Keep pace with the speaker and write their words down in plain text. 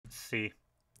See,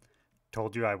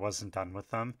 told you I wasn't done with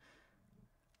them.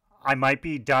 I might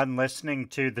be done listening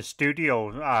to the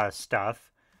studio stuff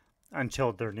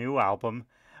until their new album,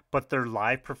 but their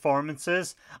live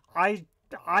performances, I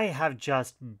have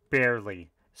just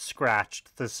barely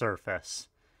scratched the surface.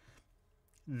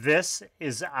 This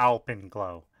is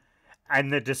Alpenglow,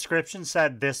 and the description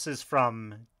said this is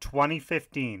from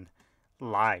 2015,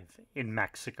 live in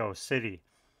Mexico City.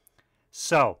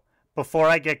 So, before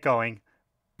I get going,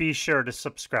 be sure to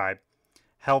subscribe.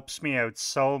 Helps me out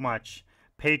so much.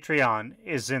 Patreon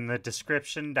is in the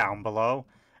description down below.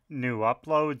 New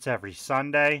uploads every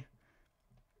Sunday.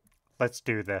 Let's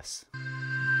do this.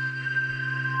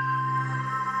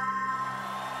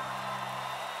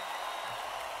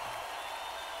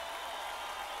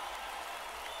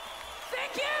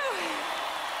 Thank you!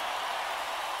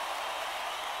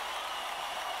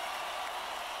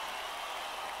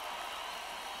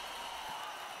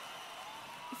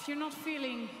 If you're not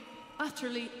feeling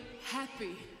utterly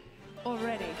happy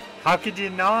already, How could you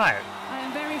not? I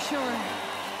am very sure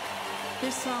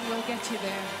this song will get you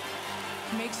there.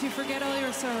 Makes you forget all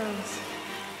your sorrows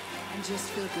and just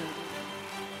feel good.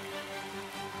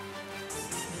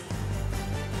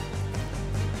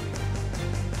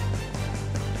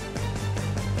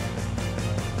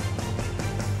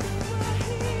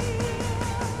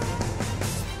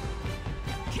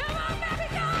 Come on, baby,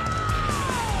 go!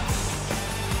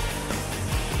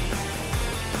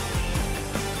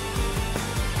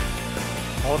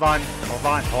 Hold on, hold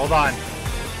on, hold on.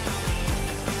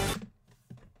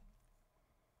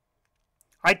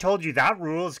 I told you that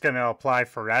rule is going to apply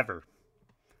forever.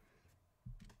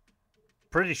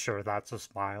 Pretty sure that's a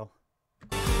smile.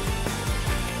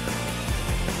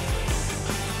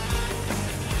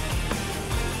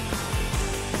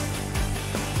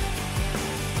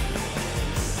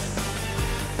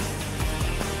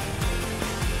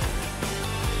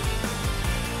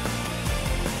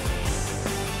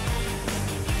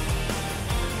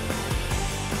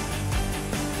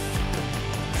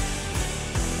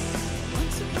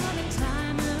 Once upon a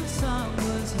time, a song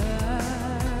was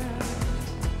heard,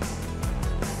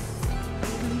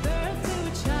 giving birth to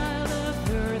a child of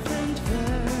earth and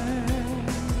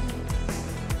earth.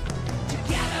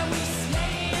 Together we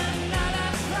slay another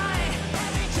cry.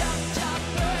 Every jump, jump,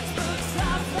 birds, books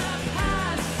off the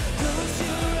past. Close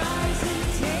your eyes and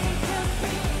take a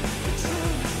peek. The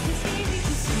truth is easy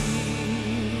to see.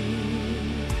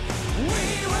 We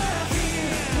were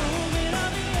here, moving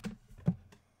on the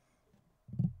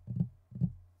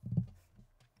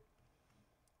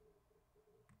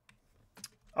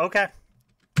Okay.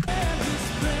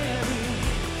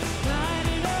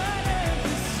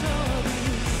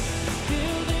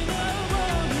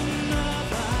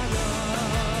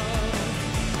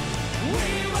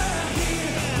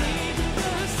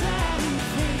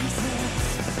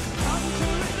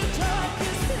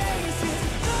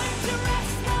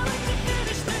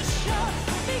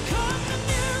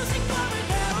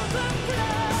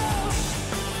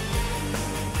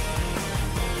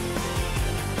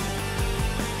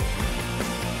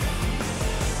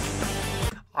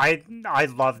 I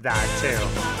love that too.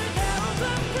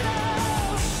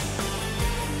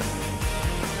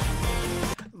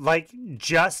 Like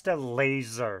just a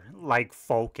laser like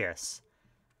focus.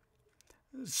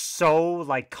 So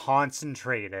like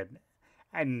concentrated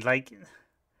and like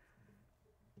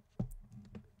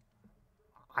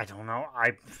I don't know,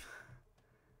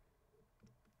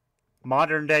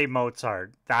 modern day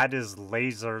Mozart, that is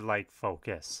laser like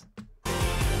focus.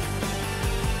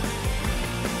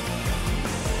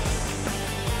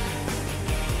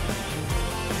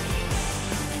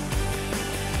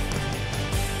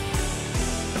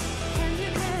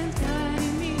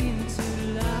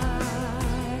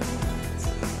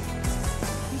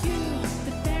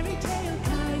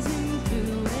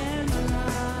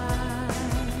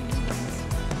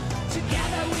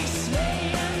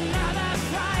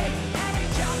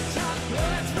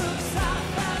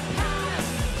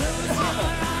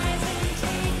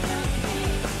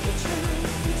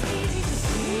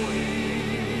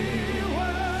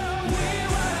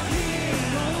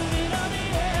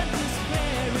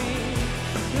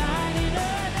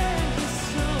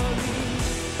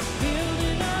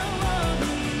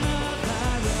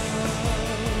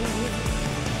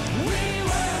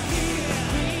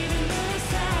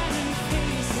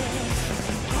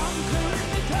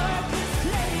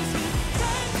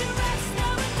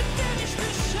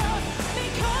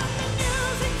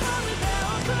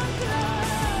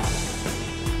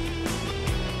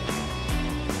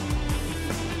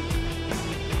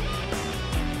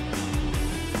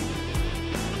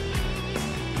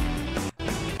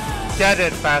 Get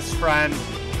it, best friend.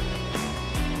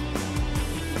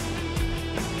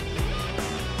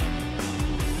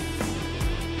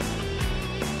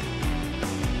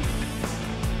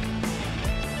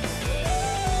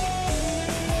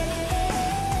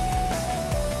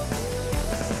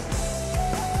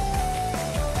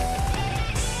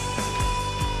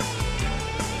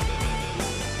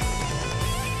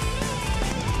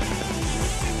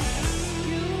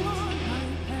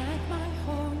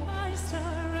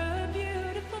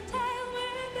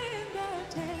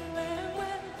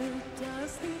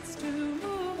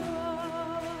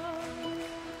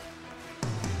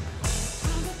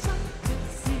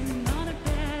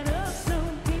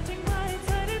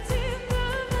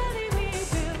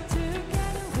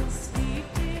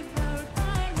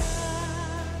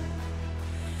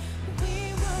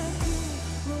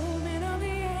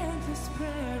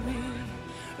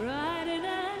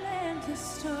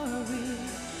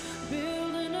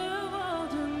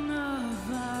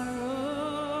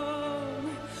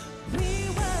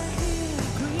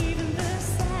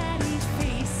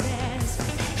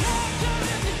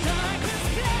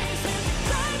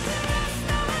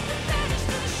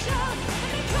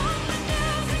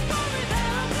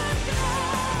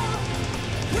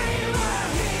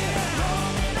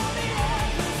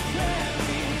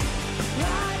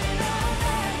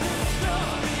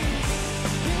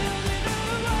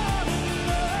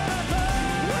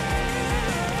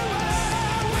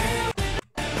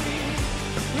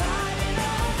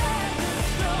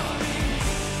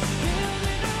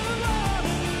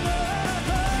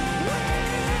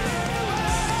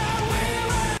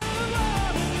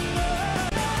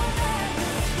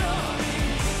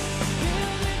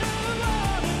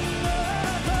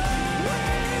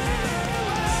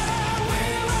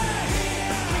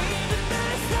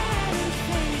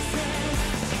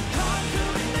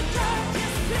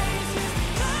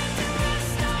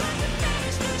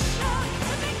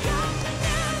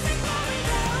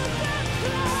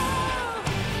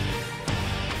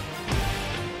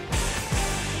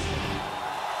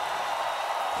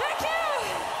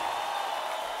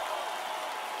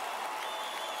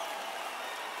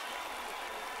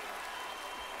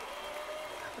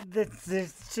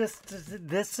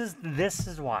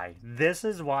 This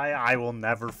is why I will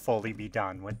never fully be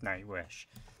done with Nightwish.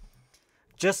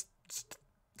 Just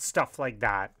stuff like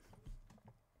that.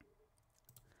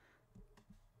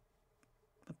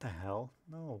 What the hell?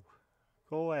 No.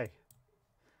 Go away.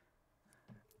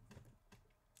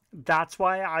 That's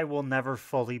why I will never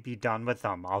fully be done with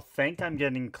them. I'll think I'm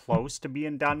getting close to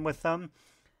being done with them,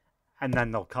 and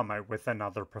then they'll come out with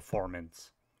another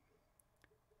performance.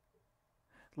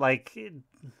 Like,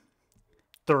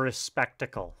 they're a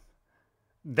spectacle.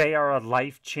 They are a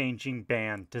life-changing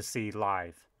band to see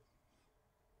live.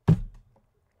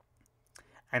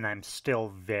 And I'm still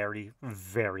very,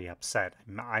 very upset.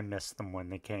 I missed them when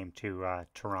they came to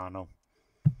Toronto.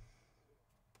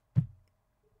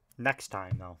 Next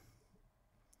time, though.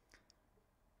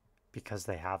 Because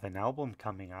they have an album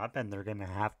coming up, and they're going to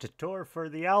have to tour for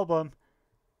the album.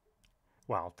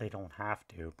 Well, they don't have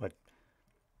to, but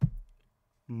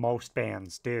most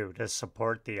bands do to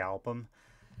support the album.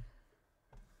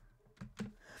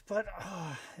 But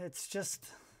it's just...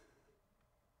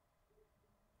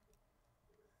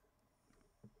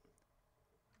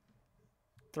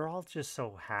 they're all just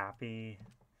so happy.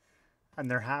 And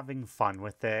they're having fun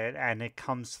with it, and it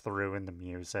comes through in the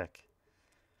music.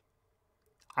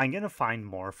 I'm going to find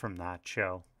more from that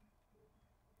show.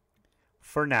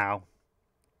 For now,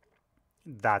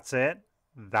 that's it.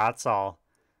 That's all.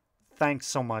 Thanks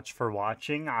so much for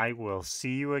watching. I will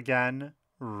see you again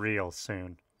real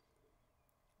soon.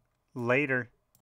 Later.